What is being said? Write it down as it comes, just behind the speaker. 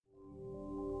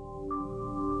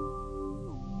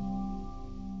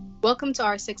Welcome to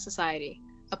Our Sick Society,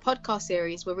 a podcast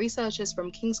series where researchers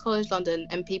from King's College London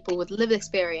and people with lived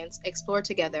experience explore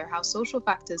together how social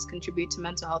factors contribute to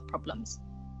mental health problems.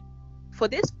 For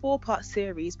this 4-part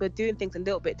series, we're doing things a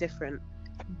little bit different.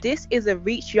 This is a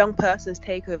Reach Young Persons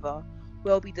takeover,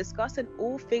 where we'll be discussing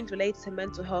all things related to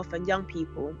mental health and young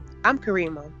people. I'm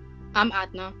Karima. I'm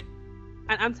Adna.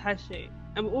 And I'm Tashe,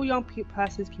 and we're all young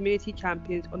persons community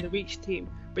champions on the Reach team,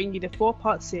 bringing you the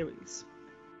 4-part series.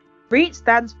 REACH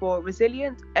stands for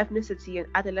Resilient, Ethnicity and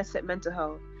Adolescent Mental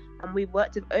Health, and we've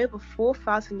worked with over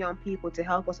 4,000 young people to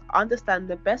help us understand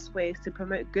the best ways to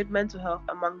promote good mental health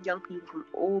among young people from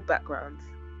all backgrounds.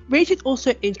 REACH is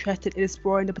also interested in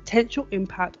exploring the potential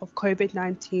impact of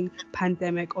COVID-19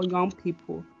 pandemic on young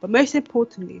people, but most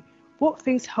importantly, what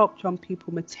things help young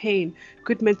people maintain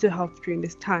good mental health during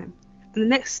this time, and the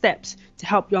next steps to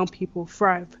help young people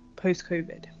thrive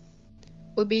post-COVID.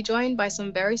 We'll be joined by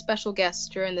some very special guests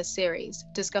during this series,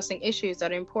 discussing issues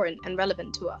that are important and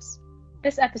relevant to us.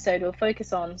 This episode will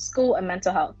focus on school and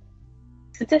mental health.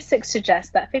 Statistics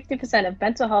suggest that 50% of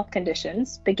mental health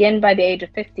conditions begin by the age of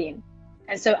 15,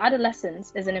 and so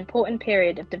adolescence is an important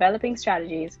period of developing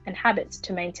strategies and habits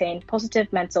to maintain positive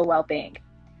mental well-being.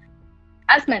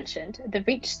 As mentioned, the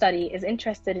REACH study is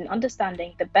interested in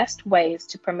understanding the best ways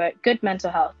to promote good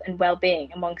mental health and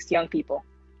well-being amongst young people.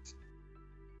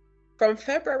 From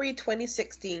February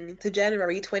 2016 to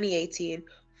January 2018,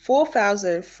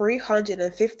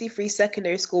 4,353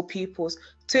 secondary school pupils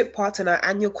took part in our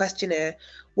annual questionnaire,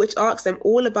 which asked them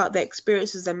all about their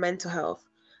experiences and mental health.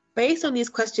 Based on these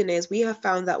questionnaires, we have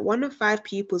found that 1 in 5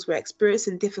 pupils were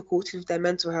experiencing difficulties with their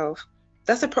mental health.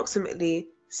 That's approximately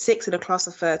 6 in a class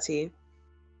of 30.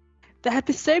 There have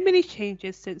been so many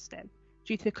changes since then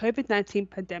due to the COVID-19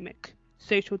 pandemic.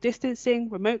 Social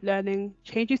distancing, remote learning,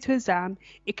 changes to exam,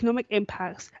 economic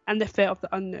impacts, and the fear of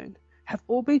the unknown have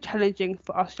all been challenging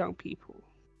for us young people.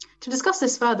 To discuss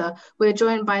this further, we're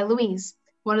joined by Louise,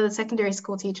 one of the secondary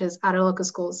school teachers at our local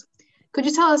schools. Could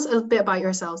you tell us a bit about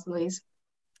yourselves, Louise?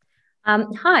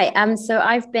 Hi, so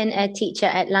I've been a teacher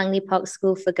at Langley Park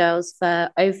School for Girls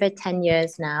for over 10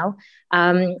 years now.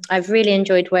 I've really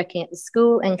enjoyed working at the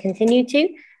school and continue to.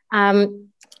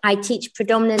 I teach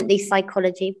predominantly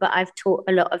psychology, but I've taught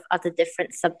a lot of other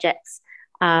different subjects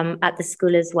at the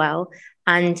school as well.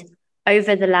 And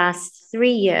over the last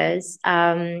 3 years,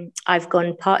 I've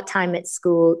gone part-time at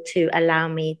school to allow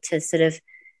me to sort of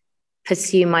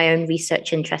pursue my own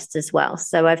research interests as well.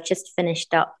 So I've just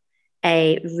finished up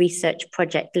a research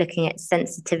project looking at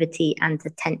sensitivity and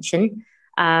attention.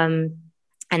 And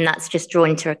that's just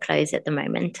drawing to a close at the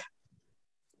moment.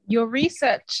 Your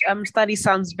research study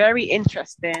sounds very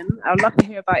interesting. I would love to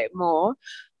hear about it more.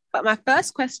 But my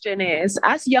first question is,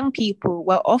 as young people,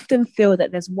 we'll often feel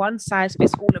that there's one size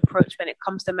fits all approach when it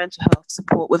comes to mental health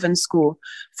support within school.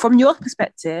 From your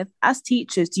perspective, as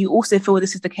teachers, do you also feel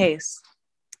this is the case?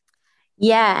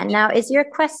 Yeah. Now, is your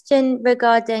question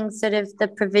regarding sort of the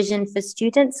provision for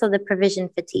students or the provision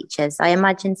for teachers? I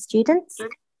imagine students.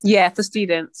 Yeah, for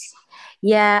students.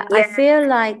 Yeah, I feel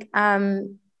like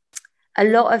a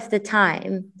lot of the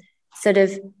time, sort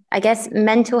of, I guess,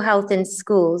 mental health in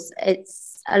schools,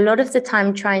 it's a lot of the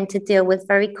time trying to deal with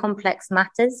very complex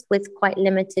matters with quite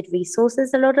limited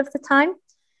resources a lot of the time.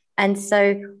 And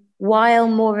so while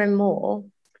more and more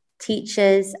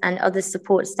teachers and other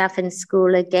support staff in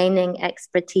school are gaining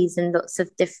expertise in lots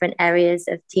of different areas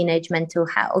of teenage mental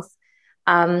health,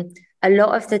 a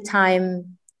lot of the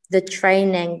time, the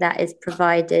training that is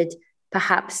provided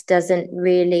perhaps doesn't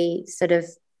really sort of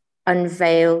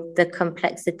unveil the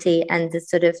complexity and the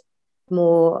sort of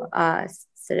more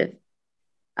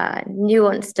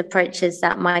nuanced approaches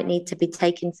that might need to be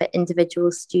taken for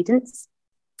individual students.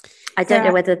 I don't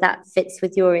know whether that fits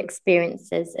with your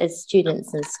experiences as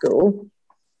students in school.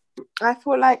 I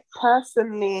feel like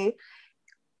personally,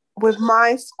 with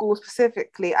my school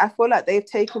specifically, I feel like they've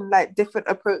taken like different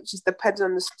approaches depending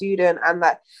on the student and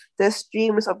like the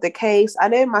streams of the case. I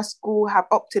know my school have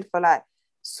opted for like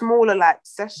smaller like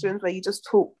sessions where you just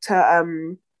talk to I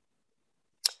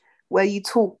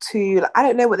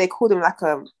don't know what they call them, like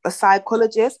a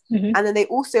psychologist. Mm-hmm. And then they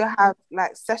also have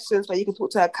like sessions where you can talk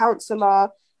to a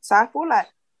counselor. So I feel like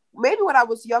maybe when I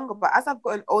was younger, but as I've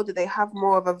gotten older, they have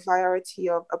more of a variety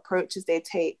of approaches they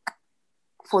take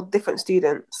for different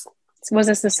students. So was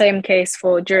this the same case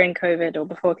for during COVID or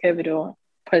before COVID or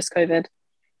post-COVID?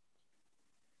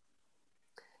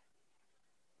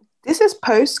 This is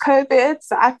post-COVID.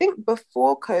 So I think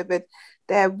before COVID,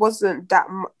 there wasn't that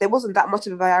much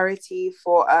of a variety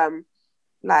for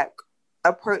like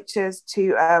approaches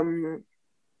to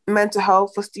mental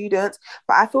health for students.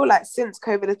 But I feel like since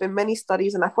COVID, there's been many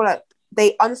studies, and I feel like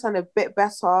they understand a bit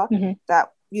better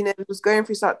that, you know, it was going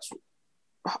through such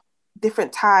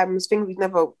different times, things we've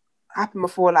never happened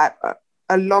before, like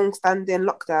a long-standing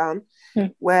lockdown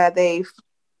where they've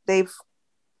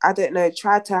I don't know,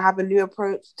 tried to have a new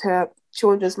approach to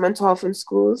children's mental health in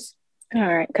schools. All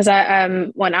right, because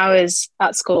when I was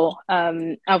at school,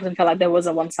 I often felt like there was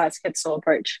a one-size-fits-all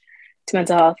approach to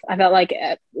mental health. I felt like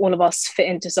all of us fit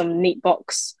into some neat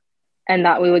box, and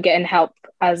that we were getting help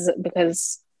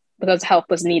because help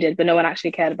was needed, but no one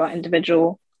actually cared about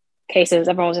individual cases.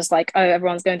 Everyone was just like, oh,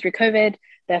 everyone's going through COVID,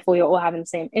 therefore you're all having the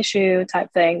same issue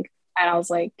type thing. And I was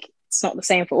like, it's not the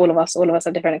same for all of us. All of us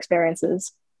have different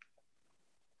experiences.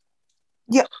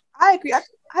 Yeah, I agree.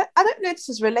 I don't know if this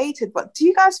is related, but do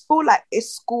you guys feel like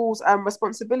it's schools'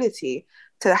 responsibility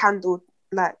to handle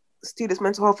like students'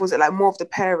 mental health? Was it like more of the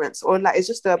parents, or like it's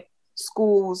just the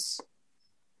schools'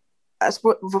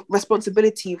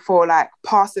 responsibility for like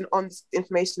passing on this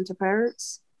information to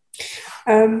parents?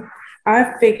 I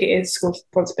think it is school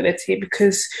responsibility,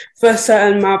 because for a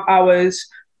certain amount of hours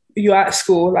you're at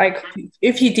school, like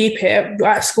if you deep it, you're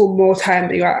at school more time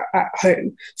than you're at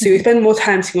home. So you spend more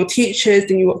time seeing your teachers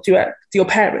than you do at your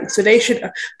parents. So they should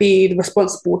be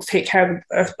responsible to take care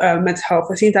of mental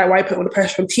health. It seems like why put all the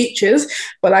pressure on teachers,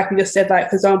 but like you just said, like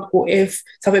for example, if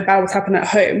something bad was happening at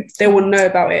home, they wouldn't know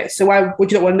about it. So why would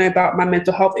you not want to know about my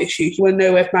mental health issues? You want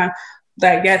to know if my,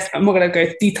 like, yes, I'm not going to go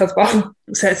into details about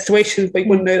certain situations, but you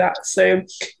wouldn't know that. So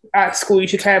at school, you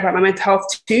should care about my mental health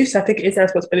too. So I think it is their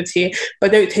responsibility,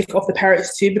 but don't take it off the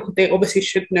parents too, because they obviously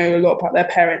should know a lot about their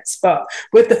parents. But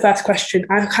with the first question,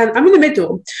 I'm in the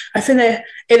middle. I think that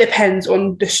it depends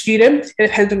on the student. It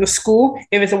depends on the school.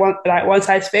 If it's one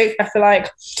size fits, I feel like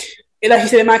you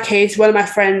said, in my case, one of my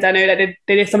friends, I know that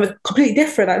they did something completely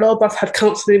different. Like a lot of us had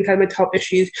counselling, kind of mental health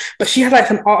issues, but she had like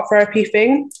some art therapy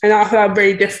thing, and I feel like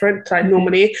very different to like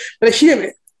normally. But she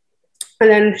didn't. And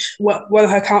then one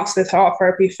of her counsellors, her art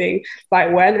therapy thing,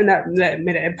 like went, and that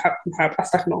made an impact on her.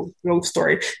 That's like a long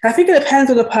story. And I think it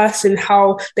depends on the person,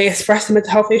 how they express the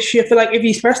mental health issue. I feel like if you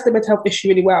express the mental health issue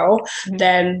really well,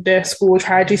 then the school will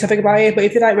try to do something about it. But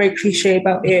if you're like very cliche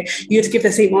about it, you just give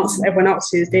the same answer as everyone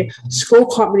else's, the school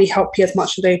can't really help you as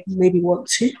much as they maybe want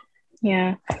to.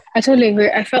 Yeah, I totally agree.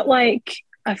 I feel like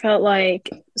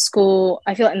school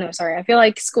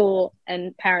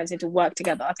and parents need to work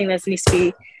together. I think there needs to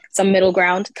be some middle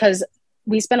ground, because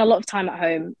we spend a lot of time at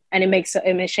home and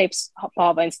it shapes part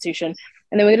of our institution,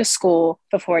 and then we go to school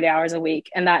for 40 hours a week,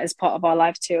 and that is part of our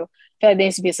life too. I feel like there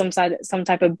needs to be some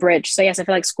type of bridge. So yes, I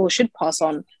feel like schools should pass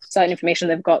on certain information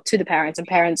they've got to the parents, and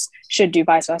parents should do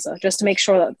vice versa, just to make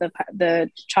sure that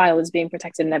the child is being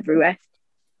protected in every way.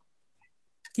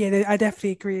 Yeah, I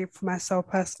definitely agree for myself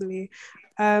personally.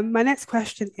 My next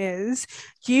question is,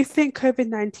 do you think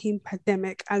COVID-19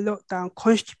 pandemic and lockdown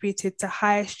contributed to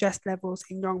higher stress levels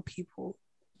in young people?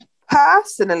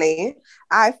 Personally,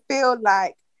 I feel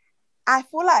like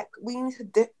we need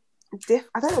to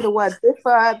I don't know the word,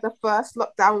 differ the first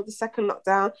lockdown with the second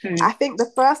lockdown. I think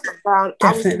the first lockdown,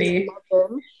 definitely. I was in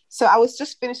 11, so I was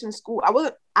just finishing school. There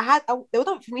was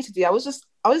nothing for me to do. I was just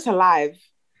alive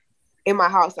in my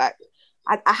house. Like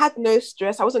I had no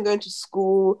stress. I wasn't going to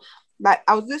school. Like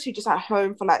I was literally just at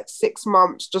home for like 6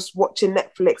 months, just watching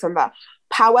Netflix and that.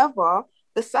 However,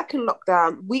 the second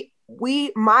lockdown,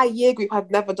 my year group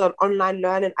had never done online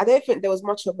learning. I don't think there was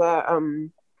much of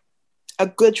a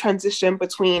good transition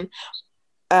between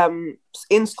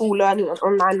in school learning and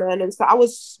online learning. So I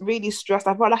was really stressed.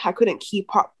 I felt like I couldn't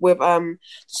keep up with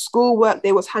schoolwork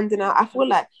they was handing out. I feel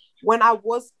like when I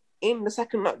was in the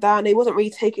second lockdown, they wasn't really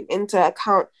taking into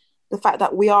account the fact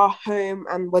that we are home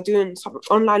and we're doing some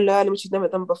online learning, which is never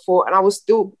done before. And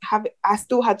I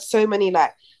still had so many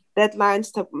like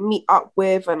deadlines to meet up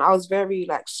with, and I was very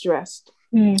like stressed.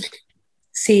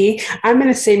 See, I'm in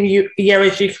the same year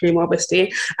as you, Kareem,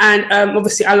 obviously. And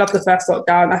obviously I love the first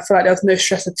lockdown. I feel like there was no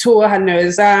stress at all. I had no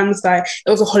exams. Like it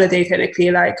was a holiday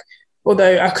technically, like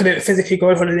although I couldn't physically go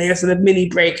on holiday, it was a mini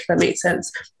break, if that makes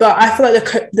sense. But I feel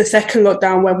like the second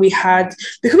lockdown when we had,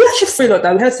 because we actually 3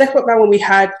 lockdowns. We had a second lockdown when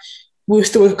we were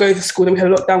still going to school, then we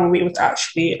had a lockdown when we was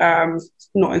actually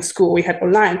not in school, we had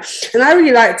online. And I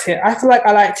really liked it. I feel like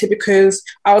I liked it because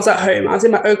I was at home, I was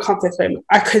in my own comfort zone.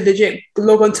 I could legit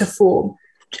log onto form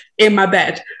in my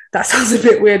bed. That sounds a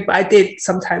bit weird, but I did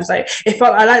sometimes. Like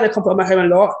I like the comfort of my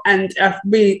home a lot, and I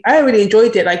really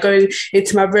enjoyed it. Like going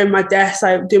into my room, my desk,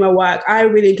 like do my work. I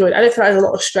really enjoyed it. I don't feel like there's a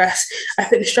lot of stress. I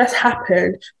think the stress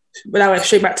happened when I went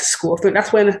straight back to school. I think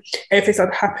that's when everything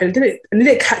started to happen. It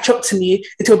didn't catch up to me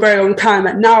until a very long time.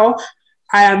 Like now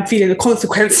I am feeling the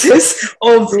consequences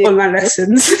of online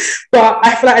lessons, but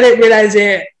I feel like I didn't realise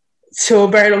it till a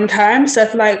very long time. So I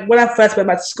feel like when I first went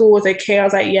back to school, it was okay. I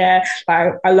was like, yeah,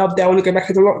 like I loved it. I want to go back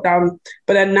into lockdown.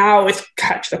 But then now it's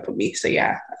catching up with me. So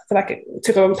yeah, I feel like it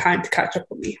took a long time to catch up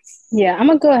with me. Yeah, I'm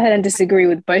gonna go ahead and disagree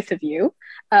with both of you,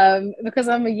 because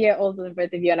I'm a year older than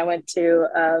both of you, and I went to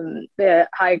the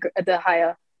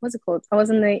higher, what's it called? I was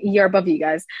in the year above you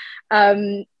guys.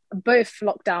 Both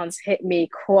lockdowns hit me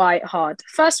quite hard.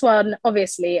 First one,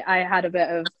 obviously, I had a bit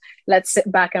of let's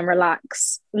sit back and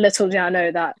relax. Little did I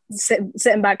know that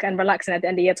sitting back and relaxing at the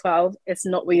end of year 12, it's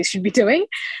not what you should be doing.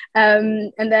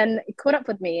 And then it caught up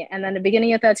with me. And then the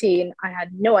beginning of 13, I had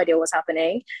no idea what was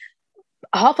happening.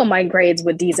 Half of my grades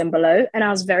were D's and below, and I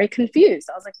was very confused.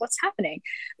 I was like, what's happening?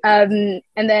 And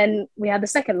then we had the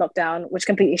second lockdown, which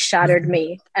completely shattered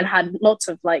me and had lots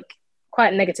of like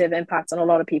quite negative impacts on a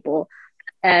lot of people.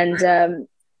 And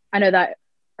I know that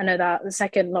the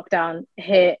second lockdown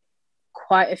hit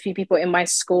quite a few people in my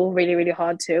school really, really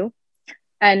hard too.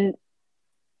 And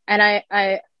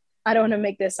I don't want to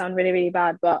make this sound really, really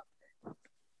bad, but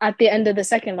at the end of the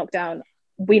second lockdown,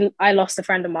 I lost a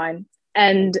friend of mine.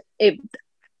 And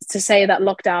to say that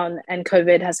lockdown and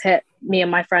COVID has hit me and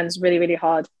my friends really, really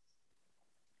hard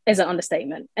is an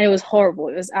understatement. And it was horrible.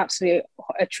 It was absolutely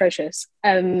atrocious.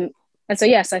 And so,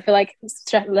 yes, I feel like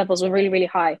stress levels were really, really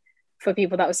high for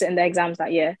people that were sitting their exams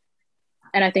that year.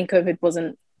 And I think COVID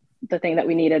wasn't the thing that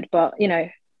we needed, but, you know.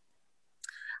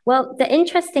 Well, the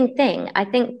interesting thing, I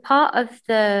think part of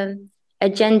the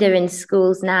agenda in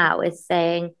schools now is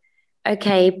saying,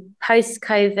 okay,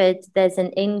 post-COVID, there's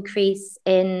an increase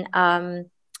in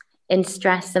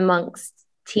stress amongst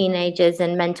teenagers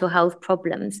and mental health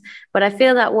problems. But I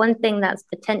feel that one thing that's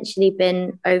potentially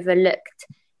been overlooked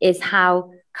is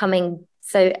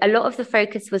so a lot of the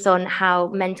focus was on how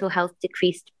mental health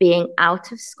decreased being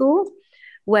out of school,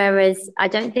 whereas I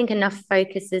don't think enough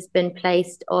focus has been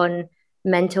placed on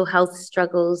mental health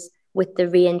struggles with the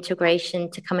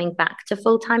reintegration to coming back to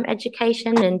full-time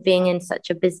education and being in such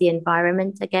a busy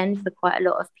environment again for quite a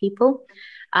lot of people.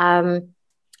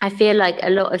 I feel like a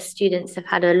lot of students have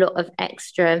had a lot of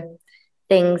extra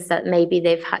things that maybe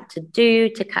they've had to do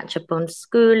to catch up on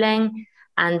schooling,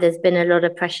 and there's been a lot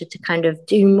of pressure to kind of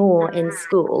do more in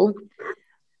school.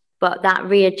 But that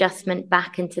readjustment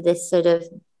back into this sort of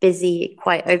busy,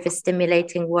 quite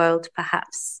overstimulating world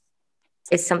perhaps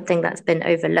is something that's been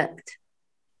overlooked.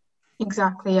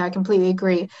 Exactly, I completely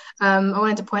agree. I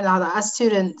wanted to point out that as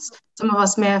students, some of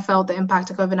us may have felt the impact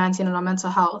of COVID-19 on our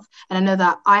mental health. And I know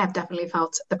that I have definitely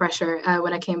felt the pressure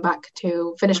when I came back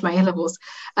to finish my A-levels.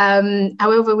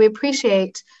 However, we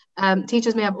appreciate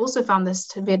teachers may have also found this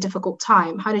to be a difficult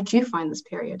time. How did you find this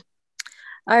period?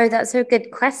 Oh, that's a good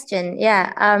question.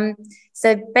 Yeah.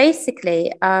 So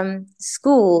basically,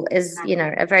 school is,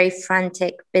 a very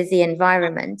frantic, busy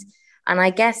environment. And I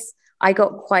guess I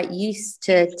got quite used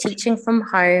to teaching from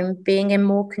home, being in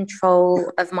more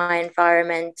control of my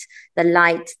environment, the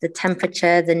light, the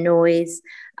temperature, the noise.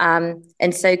 And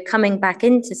so coming back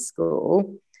into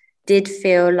school did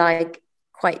feel like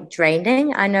quite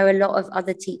draining. I know a lot of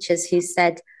other teachers who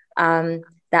said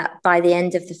that by the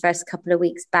end of the first couple of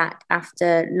weeks back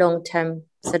after long-term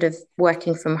sort of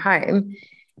working from home,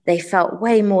 they felt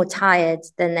way more tired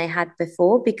than they had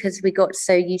before because we got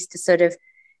so used to sort of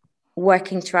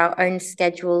working to our own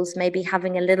schedules, maybe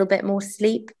having a little bit more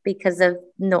sleep because of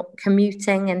not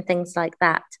commuting and things like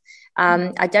that.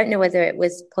 I don't know whether it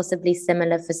was possibly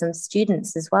similar for some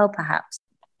students as well, perhaps.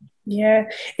 Yeah,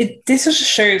 this just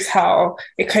shows how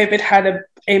COVID had an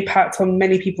impact on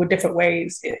many people in different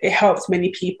ways. It helped many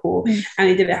people and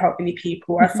it didn't help many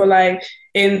people. I feel like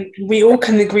we all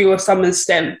can agree with some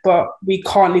extent, but we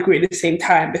can't agree at the same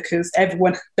time because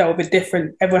everyone had a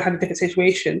different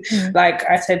situation. Like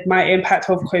I said, my impact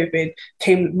of COVID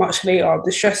came much later.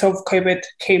 The stress of COVID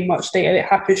came much later. It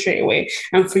happened straight away.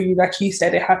 And for you, like you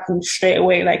said, it happened straight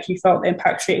away. Like you felt the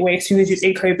impact straight away. As soon as you was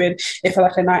in COVID, it felt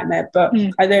like a nightmare. But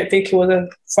I don't think it was a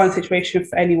fun situation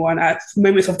for anyone. At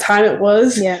moments of time it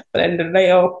was, but then the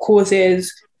later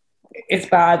causes, it's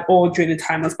bad, or during the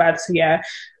time was bad. So yeah,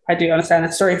 I do understand.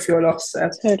 I'm sorry for your loss.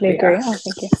 Totally agree. Oh,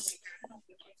 thank you.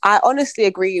 I honestly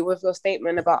agree with your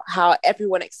statement about how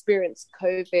everyone experienced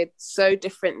COVID so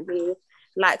differently.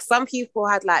 Like some people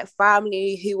had like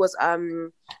family who was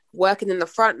working in the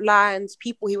front lines,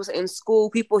 people who was in school,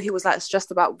 people who was like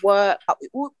stressed about work.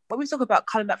 When we talk about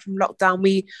coming back from lockdown,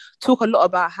 we talk a lot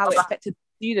about how it affected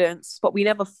students, but we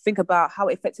never think about how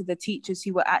it affected the teachers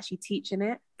who were actually teaching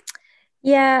it.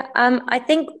 Yeah, I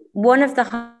think one of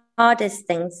the hardest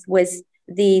things was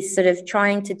the sort of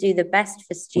trying to do the best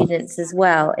for students as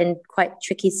well in quite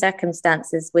tricky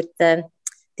circumstances with the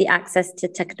access to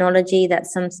technology that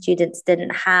some students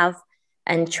didn't have.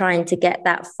 and trying to get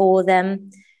that for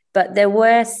them. But there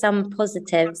were some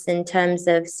positives in terms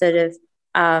of sort of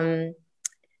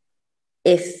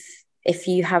if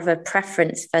you have a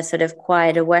preference for sort of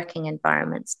quieter working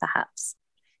environments, perhaps.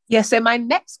 Yeah, so my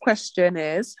next question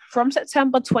is, from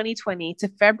September 2020 to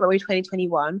February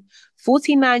 2021,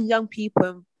 49 young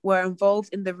people were involved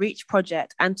in the REACH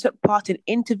project and took part in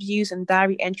interviews and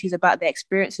diary entries about their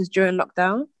experiences during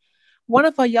lockdown. One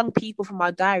of our young people from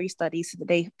our diary study said that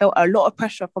they felt a lot of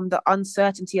pressure from the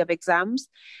uncertainty of exams.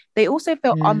 They also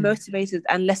felt unmotivated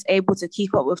and less able to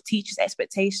keep up with teachers'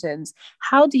 expectations.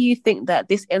 How do you think that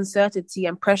this uncertainty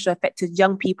and pressure affected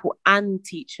young people and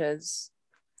teachers?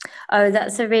 Oh,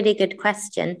 that's a really good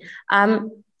question.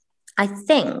 I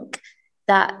think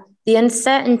that the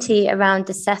uncertainty around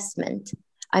assessment,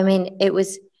 I mean, it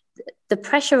was the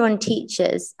pressure on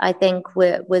teachers, I think,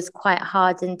 was quite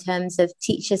hard in terms of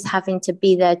teachers having to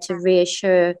be there to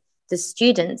reassure the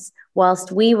students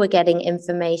whilst we were getting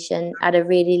information at a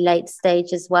really late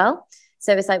stage as well.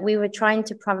 So it's like we were trying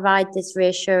to provide this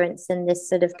reassurance and this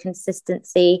sort of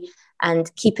consistency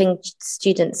and keeping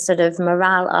students' sort of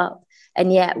morale up.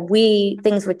 And yet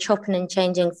things were chopping and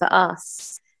changing for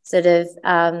us sort of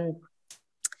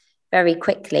very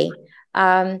quickly.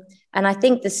 And I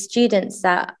think the students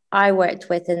that I worked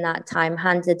with in that time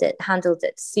handled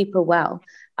it super well.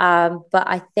 But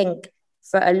I think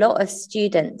for a lot of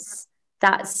students,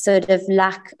 that sort of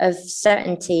lack of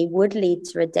certainty would lead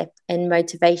to a dip in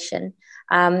motivation.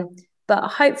 But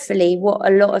hopefully what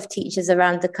a lot of teachers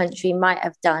around the country might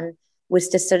have done was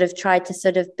to sort of try to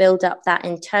sort of build up that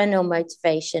internal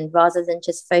motivation rather than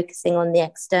just focusing on the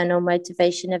external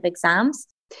motivation of exams.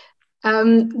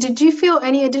 Did you feel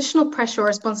any additional pressure or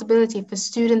responsibility for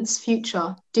students'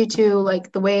 future due to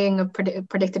like the weighing of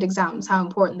predicted exams, how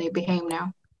important they became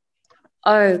now?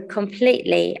 Oh,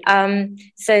 completely.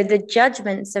 So the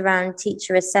judgments around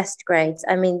teacher assessed grades,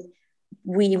 I mean,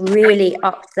 we really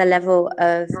upped the level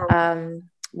of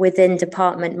within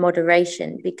department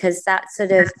moderation, because that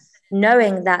sort of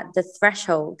knowing that the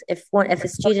threshold, if a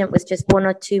student was just 1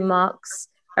 or 2 marks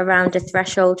around a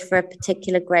threshold for a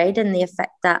particular grade and the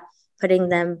effect that putting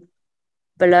them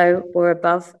below or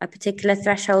above a particular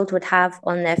threshold would have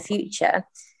on their future,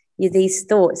 these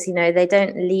thoughts, they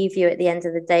don't leave you at the end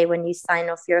of the day when you sign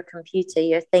off your computer.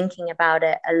 You're thinking about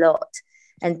it a lot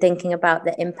and thinking about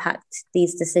the impact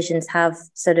these decisions have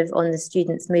sort of on the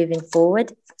students moving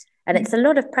forward. And it's a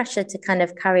lot of pressure to kind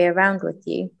of carry around with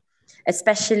you,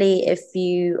 especially if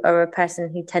you are a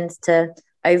person who tends to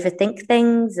overthink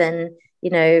things and,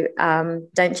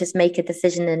 don't just make a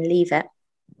decision and leave it.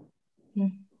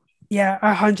 Yeah,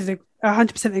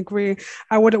 100% agree.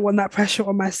 I wouldn't want that pressure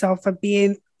on myself for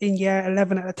being in year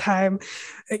 11 at the time.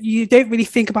 You don't really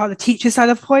think about the teacher side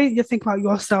of the point. You think about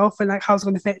yourself and like how it's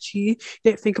going to affect you. You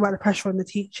don't think about the pressure on the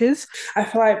teachers. I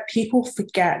feel like people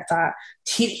forget that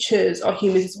teachers are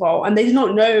humans as well, and they do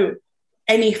not know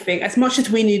anything. As much as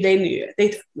we knew, they knew.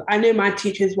 I know my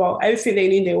teachers well. Everything they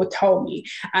knew, they would tell me.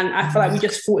 And I feel like we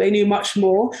just thought they knew much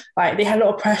more. Like they had a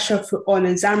lot of pressure on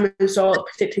exam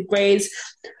results, predicted grades.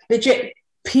 Legit,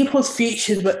 people's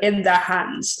futures were in their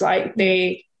hands. Like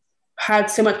they had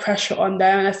so much pressure on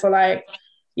them. And I feel like,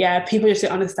 yeah, people just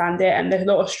didn't understand it. And there's a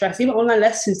lot of stress. Even online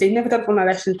lessons, they've never done online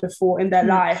lessons before in their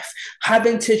life.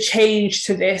 Having to change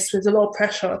to this, there's a lot of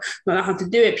pressure. Not know how to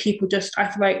do it. I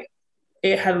feel like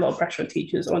it had a lot of pressure on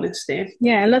teachers, honestly.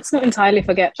 Yeah, and let's not entirely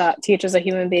forget that teachers are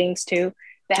human beings too.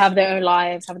 They have their own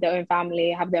lives, have their own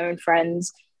family, have their own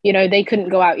friends. They couldn't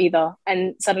go out either.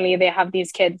 And suddenly they have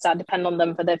these kids that depend on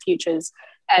them for their futures.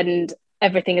 And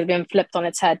everything has been flipped on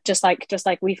its head, just like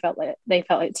we felt it. They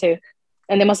felt it too.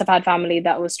 And they must have had family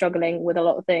that was struggling with a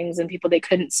lot of things and people they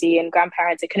couldn't see and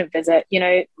grandparents they couldn't visit.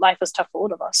 Life was tough for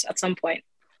all of us at some point.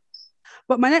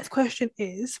 But my next question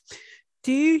is,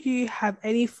 do you have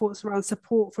any thoughts around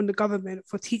support from the government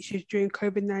for teachers during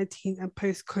COVID-19 and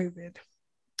post-COVID?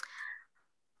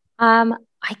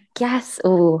 I guess,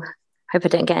 hope I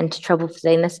don't get into trouble for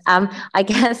saying this. I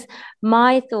guess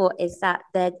my thought is that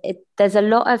there's a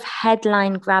lot of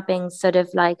headline grabbing, sort of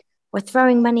like, we're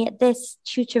throwing money at this,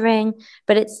 tutoring,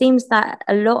 but it seems that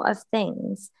a lot of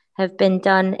things have been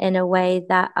done in a way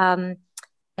that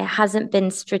it hasn't been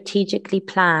strategically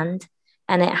planned.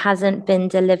 And it hasn't been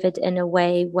delivered in a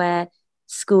way where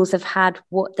schools have had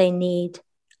what they need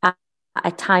at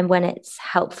a time when it's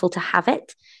helpful to have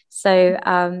it. So,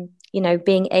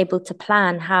 being able to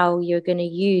plan how you're going to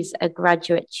use a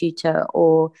graduate tutor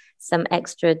or some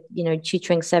extra,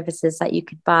 tutoring services that you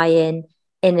could buy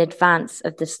in advance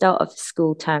of the start of the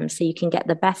school term so you can get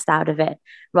the best out of it,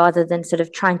 rather than sort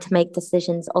of trying to make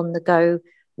decisions on the go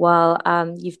while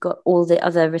you've got all the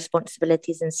other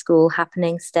responsibilities in school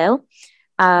happening still.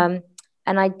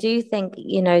 And I do think,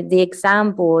 the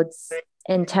exam boards,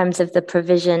 in terms of the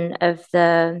provision of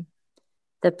the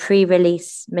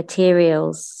pre-release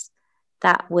materials,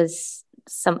 that was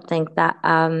something that,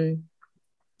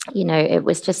 it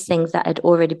was just things that had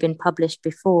already been published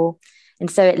before. And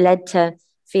so it led to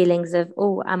feelings of,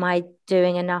 am I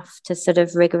doing enough to sort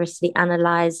of rigorously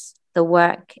analyze the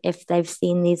work if they've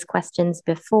seen these questions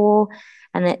before?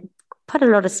 And it put a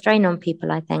lot of strain on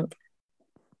people, I think.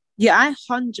 Yeah, I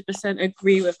 100%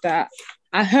 agree with that.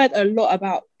 I heard a lot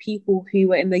about people who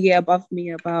were in the year above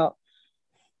me about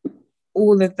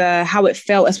all of how it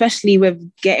felt, especially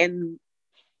with getting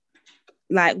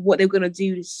like what they're going to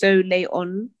do so late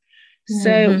on.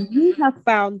 So we have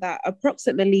found that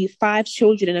approximately 5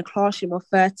 children in a classroom of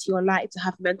 30 are likely to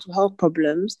have mental health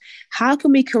problems. How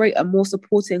can we create a more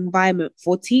supportive environment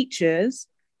for teachers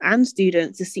and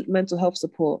students to seek mental health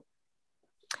support?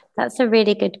 That's a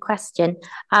really good question.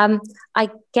 I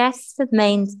guess the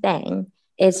main thing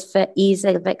is for ease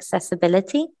of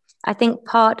accessibility. I think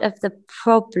part of the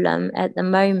problem at the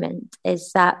moment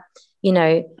is that,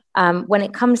 when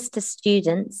it comes to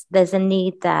students, there's a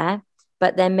need there,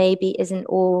 but there maybe isn't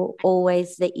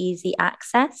always the easy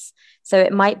access. So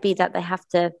it might be that they have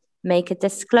to make a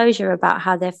disclosure about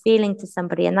how they're feeling to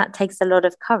somebody, and that takes a lot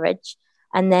of courage.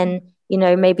 And then,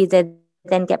 maybe they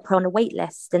then get put on a wait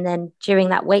list. And then during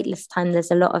that wait list time,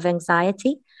 there's a lot of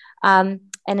anxiety. And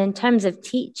in terms of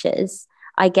teachers,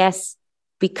 I guess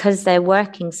because they're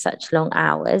working such long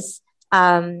hours,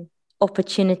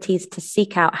 opportunities to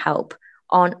seek out help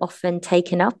aren't often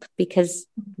taken up, because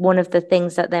one of the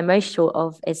things that they're most short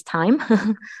of is time.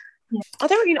 I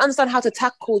don't really understand how to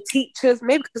tackle teachers,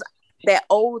 maybe because they're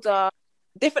older,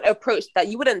 different approach that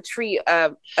you wouldn't treat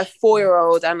a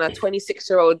 4-year-old and a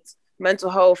 26-year-old mental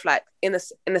health like in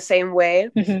the same way.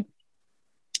 I feel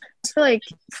like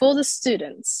for the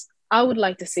students, I would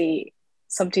like to see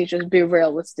some teachers be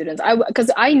real with students.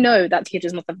 Because I know that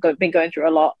teachers must have been going through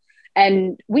a lot.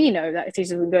 And we know that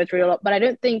teachers will go through a lot, but I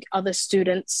don't think other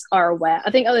students are aware.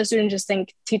 I think other students just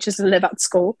think teachers live at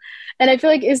school. And I feel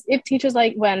like if teachers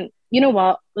when,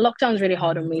 lockdown's really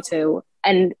hard on me too.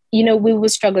 And, we were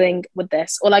struggling with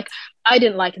this, or I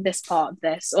didn't like this part of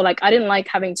this, or I didn't like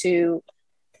having to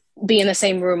be in the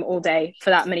same room all day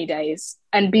for that many days,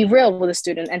 and be real with a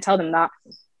student and tell them that.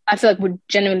 I feel like would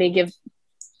genuinely give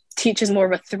teachers more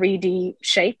of a 3D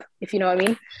shape, if you know what I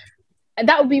mean. And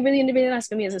that would be really, really nice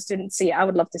for me as a student to see. I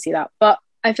would love to see that. But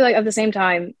I feel like at the same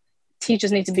time,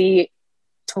 teachers need to be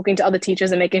talking to other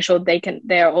teachers and making sure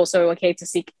they are also okay to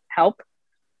seek help.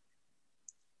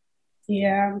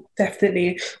 Yeah,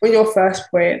 definitely. On your first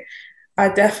point, I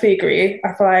definitely agree.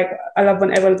 I feel like I love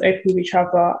when everyone's open with each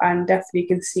other and definitely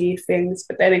can see things,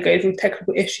 but then it goes with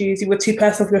technical issues. You were too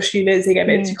personal for your students, they get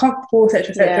a bit too comfortable,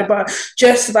 etc. Yeah. But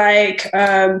just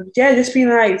just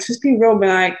being real,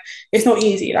 being it's not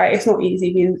easy. It's not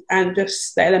easy, and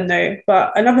just let them know.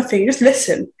 But another thing, just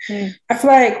listen. I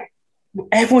feel like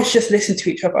everyone should just listen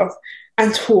to each other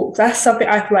and talk. That's something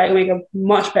I feel like will make a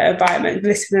much better environment,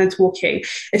 listening and talking.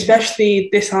 Especially,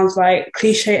 this sounds like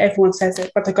cliche, everyone says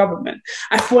it, but the government.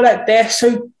 I feel like they're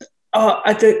so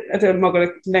I'm not gonna,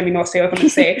 let me not say what I'm gonna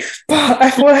say, but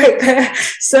I feel like they're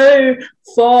so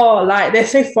far, they're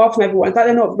so far from everyone that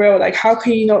they're not real. How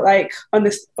can you not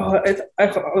understand? I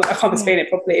can't explain it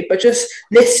properly, but just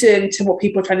listen to what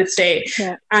people are trying to say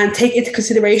and take it into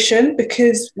consideration,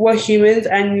 because we're humans,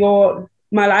 and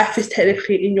my life is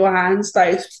technically in your hands. For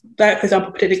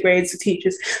example, predicted grades, the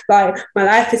teachers. My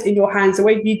life is in your hands. The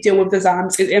way you deal with the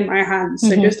exams is in my hands.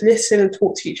 So just listen and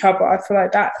talk to each other. I feel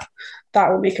like that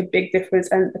will make a big difference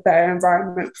and a better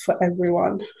environment for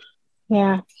everyone.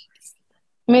 Yeah.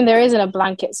 I mean, there isn't a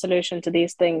blanket solution to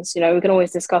these things. We can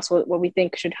always discuss what we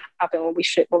think should happen, what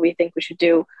we think we should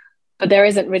do, but there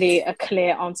isn't really a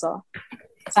clear answer.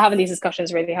 So having these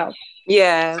discussions really help.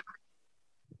 Yeah.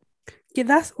 Yeah,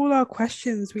 that's all our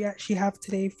questions we actually have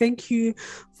today. Thank you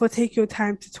for taking your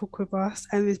time to talk with us,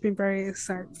 and it's been very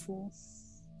insightful.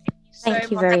 Thank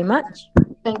you very much.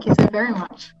 Thank you so very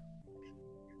much.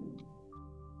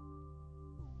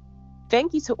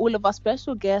 Thank you to all of our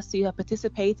special guests who have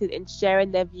participated in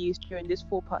sharing their views during this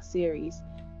 4-part series.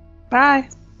 Bye.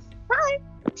 Bye.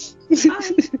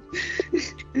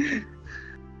 Bye.